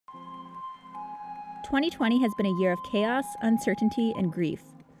2020 has been a year of chaos, uncertainty, and grief.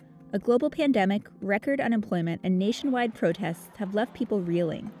 A global pandemic, record unemployment, and nationwide protests have left people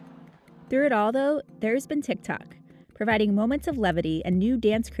reeling. Through it all, though, there's been TikTok, providing moments of levity and new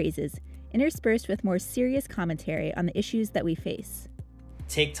dance crazes interspersed with more serious commentary on the issues that we face.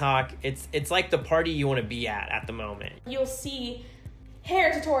 TikTok, it's like the party you want to be at the moment. You'll see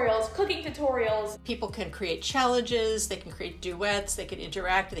hair tutorials, cooking tutorials. People can create challenges, they can create duets, they can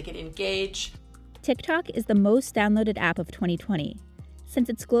interact, they can engage. TikTok is the most downloaded app of 2020. Since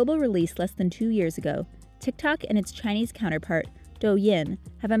its global release less than 2 years ago, TikTok and its Chinese counterpart, Douyin,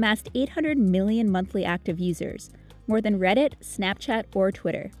 have amassed 800 million monthly active users, more than Reddit, Snapchat, or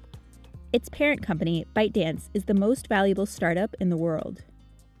Twitter. Its parent company, ByteDance, is the most valuable startup in the world.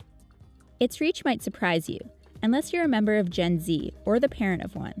 Its reach might surprise you, unless you're a member of Gen Z or the parent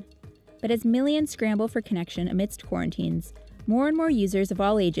of one. But as millions scramble for connection amidst quarantines, more and more users of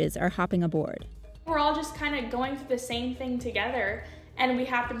all ages are hopping aboard. We're all just kind of going through the same thing together, and we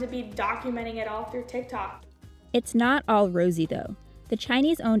happen to be documenting it all through TikTok. It's not all rosy, though. The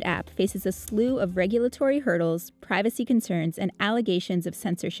Chinese-owned app faces a slew of regulatory hurdles, privacy concerns, and allegations of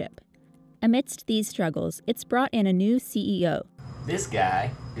censorship. Amidst these struggles, it's brought in a new CEO. This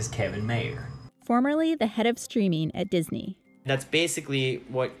guy is Kevin Mayer, Formerly the head of streaming at Disney. That's basically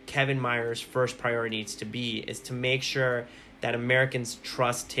what Kevin Mayer's first priority needs to be, is to make sure that Americans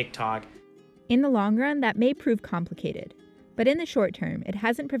trust TikTok. In the long run, that may prove complicated. But in the short term, it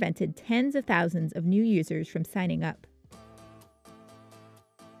hasn't prevented tens of thousands of new users from signing up.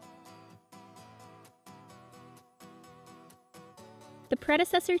 The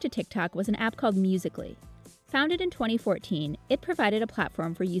predecessor to TikTok was an app called Musical.ly. Founded in 2014, it provided a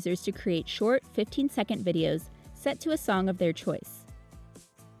platform for users to create short, 15-second videos set to a song of their choice.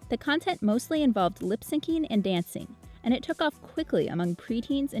 The content mostly involved lip-syncing and dancing, and it took off quickly among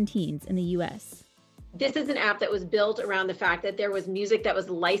preteens and teens in the US. This is an app that was built around the fact that there was music that was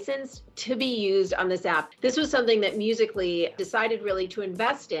licensed to be used on this app. This was something that Musical.ly decided really to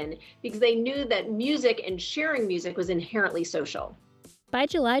invest in because they knew that music and sharing music was inherently social. By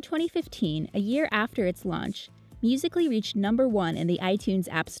July 2015, a year after its launch, Musical.ly reached #1 in the iTunes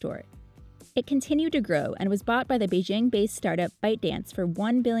App Store. It continued to grow and was bought by the Beijing-based startup ByteDance for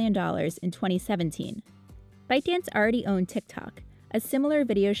 $1 billion in 2017. ByteDance already owned TikTok, a similar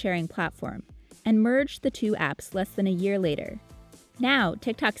video sharing platform, and merged the two apps less than a year later. Now,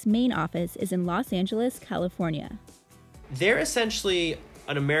 TikTok's main office is in Los Angeles, California. They're essentially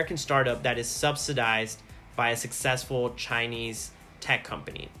an American startup that is subsidized by a successful Chinese tech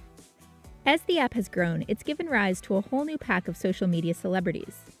company. As the app has grown, it's given rise to a whole new pack of social media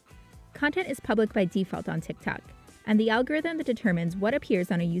celebrities. Content is public by default on TikTok, and the algorithm that determines what appears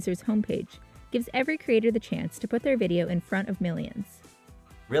on a user's homepage gives every creator the chance to put their video in front of millions.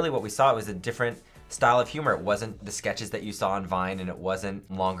 Really what we saw was a different style of humor. It wasn't the sketches that you saw on Vine, and it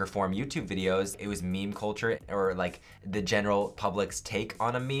wasn't longer form YouTube videos. It was meme culture, or like the general public's take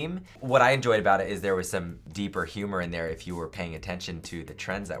on a meme. What I enjoyed about it is there was some deeper humor in there if you were paying attention to the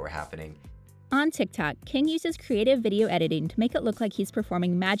trends that were happening. On TikTok, King uses creative video editing to make it look like he's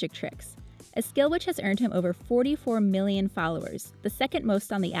performing magic tricks, a skill which has earned him over 44 million followers, the second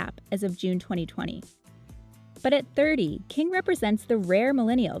most on the app as of June 2020. But at 30, King represents the rare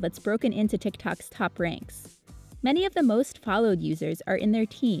millennial that's broken into TikTok's top ranks. Many of the most followed users are in their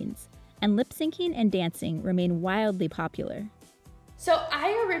teens, and lip-syncing and dancing remain wildly popular. So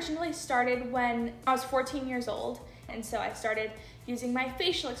I originally started when I was 14 years old, and so I started using my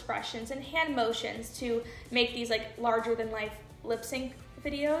facial expressions and hand motions to make these like larger-than-life lip-sync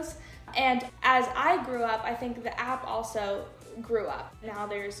videos. And as I grew up, I think the app also grew up. Now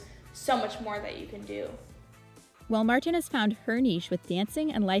there's so much more that you can do. While Martin has found her niche with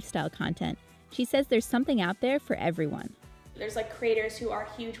dancing and lifestyle content, she says there's something out there for everyone. There's like creators who are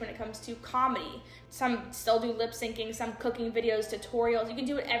huge when it comes to comedy. Some still do lip syncing, some cooking videos, tutorials. You can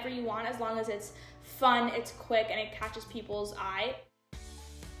do whatever you want as long as it's fun, it's quick, and it catches people's eye.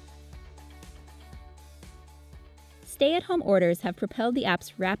 Stay-at-home orders have propelled the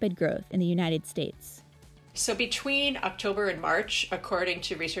app's rapid growth in the United States. So between October and March, according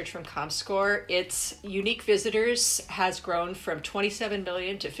to research from ComScore, its unique visitors has grown from 27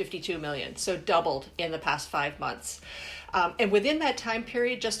 million to 52 million, so doubled in the past 5 months. And within that time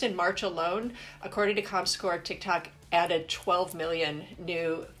period, just in March alone, according to ComScore, TikTok added 12 million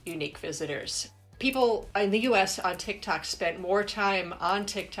new unique visitors. People in the US on TikTok spent more time on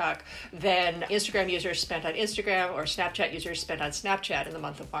TikTok than Instagram users spent on Instagram or Snapchat users spent on Snapchat in the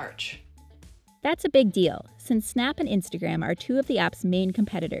month of March. That's a big deal, since Snap and Instagram are two of the app's main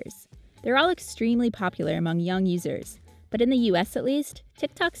competitors. They're all extremely popular among young users, But in the US at least,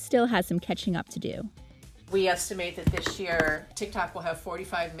 TikTok still has some catching up to do. We estimate that this year TikTok will have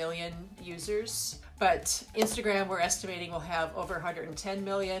 45 million users, but Instagram we're estimating will have over 110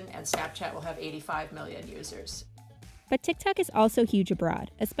 million and Snapchat will have 85 million users. But TikTok is also huge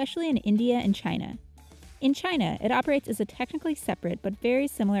abroad, especially in India and China. In China, it operates as a technically separate but very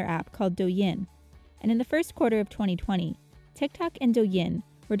similar app called Douyin. And in the first quarter of 2020, TikTok and Douyin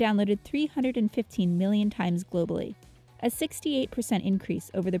were downloaded 315 million times globally, a 68%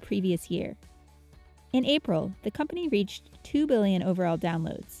 increase over the previous year. In April, the company reached 2 billion overall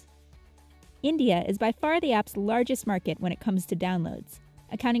downloads. India is by far the app's largest market when it comes to downloads,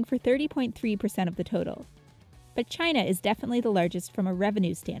 accounting for 30.3% of the total. But China is definitely the largest from a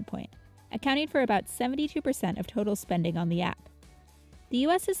revenue standpoint, accounting for about 72% of total spending on the app. The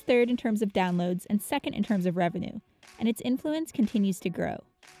US is third in terms of downloads and second in terms of revenue, and its influence continues to grow.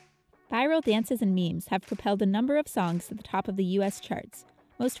 Viral dances and memes have propelled a number of songs to the top of the US charts,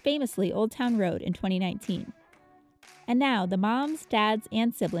 most famously Old Town Road in 2019. And now the moms, dads,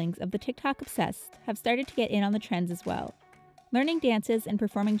 and siblings of the TikTok obsessed have started to get in on the trends as well, learning dances and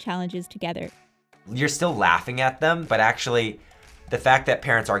performing challenges together. You're still laughing at them, but actually the fact that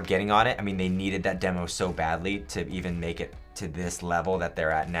parents are getting on it, I mean, they needed that demo so badly to even make it to this level that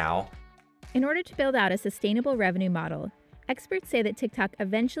they're at now. In order to build out a sustainable revenue model, experts say that TikTok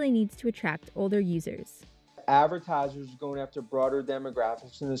eventually needs to attract older users. Advertisers are going after broader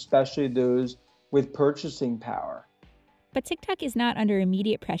demographics, and especially those with purchasing power. But TikTok is not under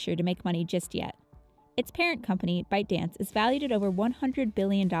immediate pressure to make money just yet. Its parent company, ByteDance, is valued at over $100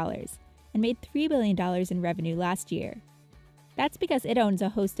 billion and made $3 billion in revenue last year. That's because it owns a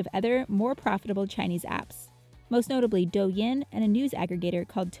host of other, more profitable Chinese apps, most notably Douyin and a news aggregator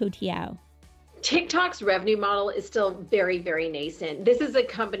called Toutiao. TikTok's revenue model is still very, very nascent. This is a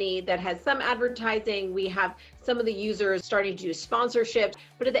company that has some advertising. We have some of the users starting to do sponsorships.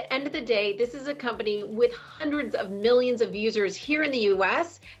 But at the end of the day, this is a company with hundreds of millions of users here in the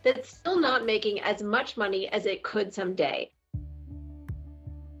US that's still not making as much money as it could someday.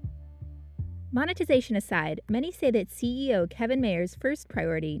 Monetization aside, many say that CEO Kevin Mayer's first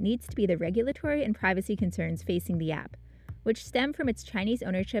priority needs to be the regulatory and privacy concerns facing the app, which stem from its Chinese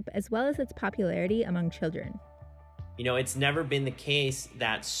ownership as well as its popularity among children. You know, it's never been the case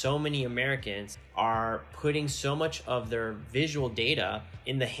that so many Americans are putting so much of their visual data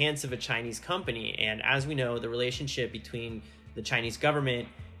in the hands of a Chinese company. And as we know, the relationship between the Chinese government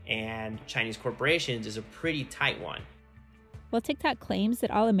and Chinese corporations is a pretty tight one. While TikTok claims that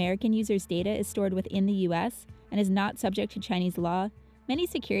all American users' data is stored within the US and is not subject to Chinese law, many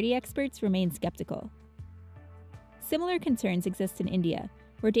security experts remain skeptical. Similar concerns exist in India,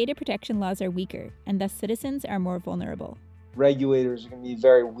 where data protection laws are weaker and thus citizens are more vulnerable. Regulators are going to be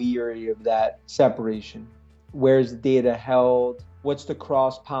very weary of that separation. Where's the data held? What's the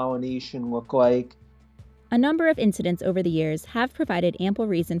cross-pollination look like? A number of incidents over the years have provided ample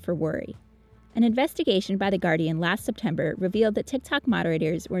reason for worry. An investigation by The Guardian last September revealed that TikTok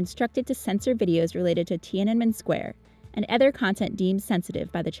moderators were instructed to censor videos related to Tiananmen Square and other content deemed sensitive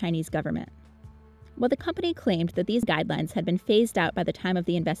by the Chinese government. While the company claimed that these guidelines had been phased out by the time of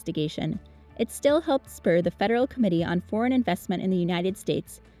the investigation, it still helped spur the Federal Committee on Foreign Investment in the United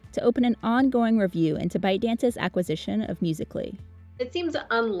States to open an ongoing review into ByteDance's acquisition of Musical.ly. It seems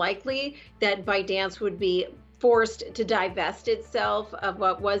unlikely that ByteDance would be forced to divest itself of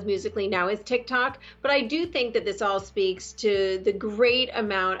what was Musical.ly, now is TikTok. But I do think that this all speaks to the great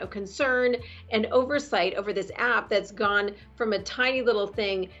amount of concern and oversight over this app that's gone from a tiny little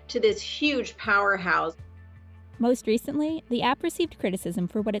thing to this huge powerhouse. Most recently, the app received criticism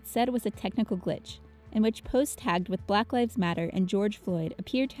for what it said was a technical glitch, in which posts tagged with Black Lives Matter and George Floyd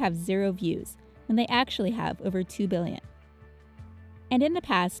appeared to have 0 views, when they actually have over 2 billion. And in the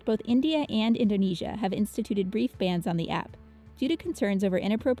past, both India and Indonesia have instituted brief bans on the app due to concerns over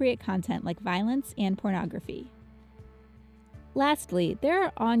inappropriate content like violence and pornography. Lastly, there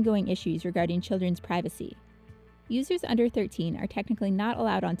are ongoing issues regarding children's privacy. Users under 13 are technically not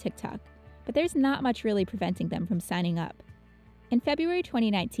allowed on TikTok, but there's not much really preventing them from signing up. In February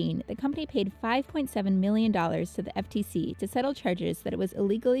 2019, the company paid $5.7 million to the FTC to settle charges that it was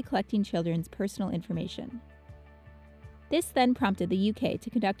illegally collecting children's personal information. This then prompted the UK to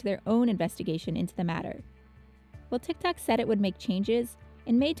conduct their own investigation into the matter. While TikTok said it would make changes,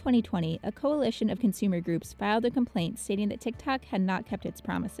 in May 2020, a coalition of consumer groups filed a complaint stating that TikTok had not kept its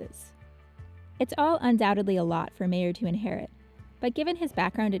promises. It's all undoubtedly a lot for Mayer to inherit, but given his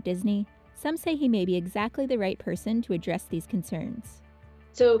background at Disney, some say he may be exactly the right person to address these concerns.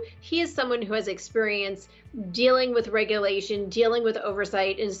 So he is someone who has experience dealing with regulation, dealing with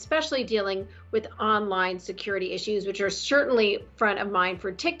oversight, and especially dealing with online security issues, which are certainly front of mind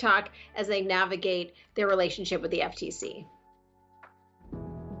for TikTok as they navigate their relationship with the FTC.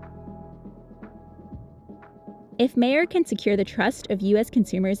 If Mayer can secure the trust of U.S.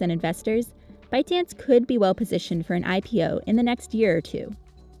 consumers and investors, ByteDance could be well positioned for an IPO in the next year or two.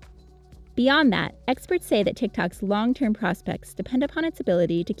 Beyond that, experts say that TikTok's long-term prospects depend upon its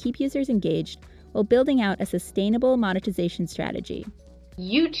ability to keep users engaged while building out a sustainable monetization strategy.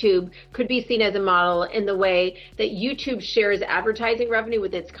 YouTube could be seen as a model in the way that YouTube shares advertising revenue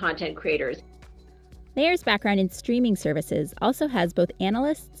with its content creators. Mayer's background in streaming services also has both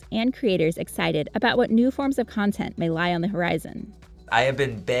analysts and creators excited about what new forms of content may lie on the horizon. I have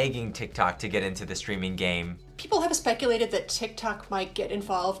been begging TikTok to get into the streaming game. People have speculated that TikTok might get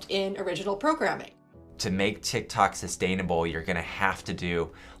involved in original programming. To make TikTok sustainable, you're gonna have to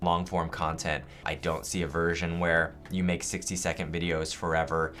do long-form content. I don't see a version where you make 60-second videos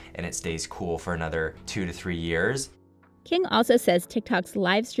forever and it stays cool for another 2 to 3 years. King also says TikTok's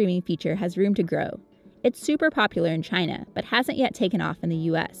live streaming feature has room to grow. It's super popular in China, but hasn't yet taken off in the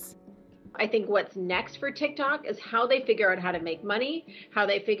US. I think what's next for TikTok is how they figure out how to make money, how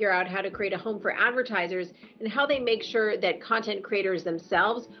they figure out how to create a home for advertisers, and how they make sure that content creators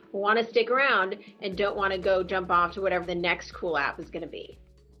themselves want to stick around and don't want to go jump off to whatever the next cool app is going to be.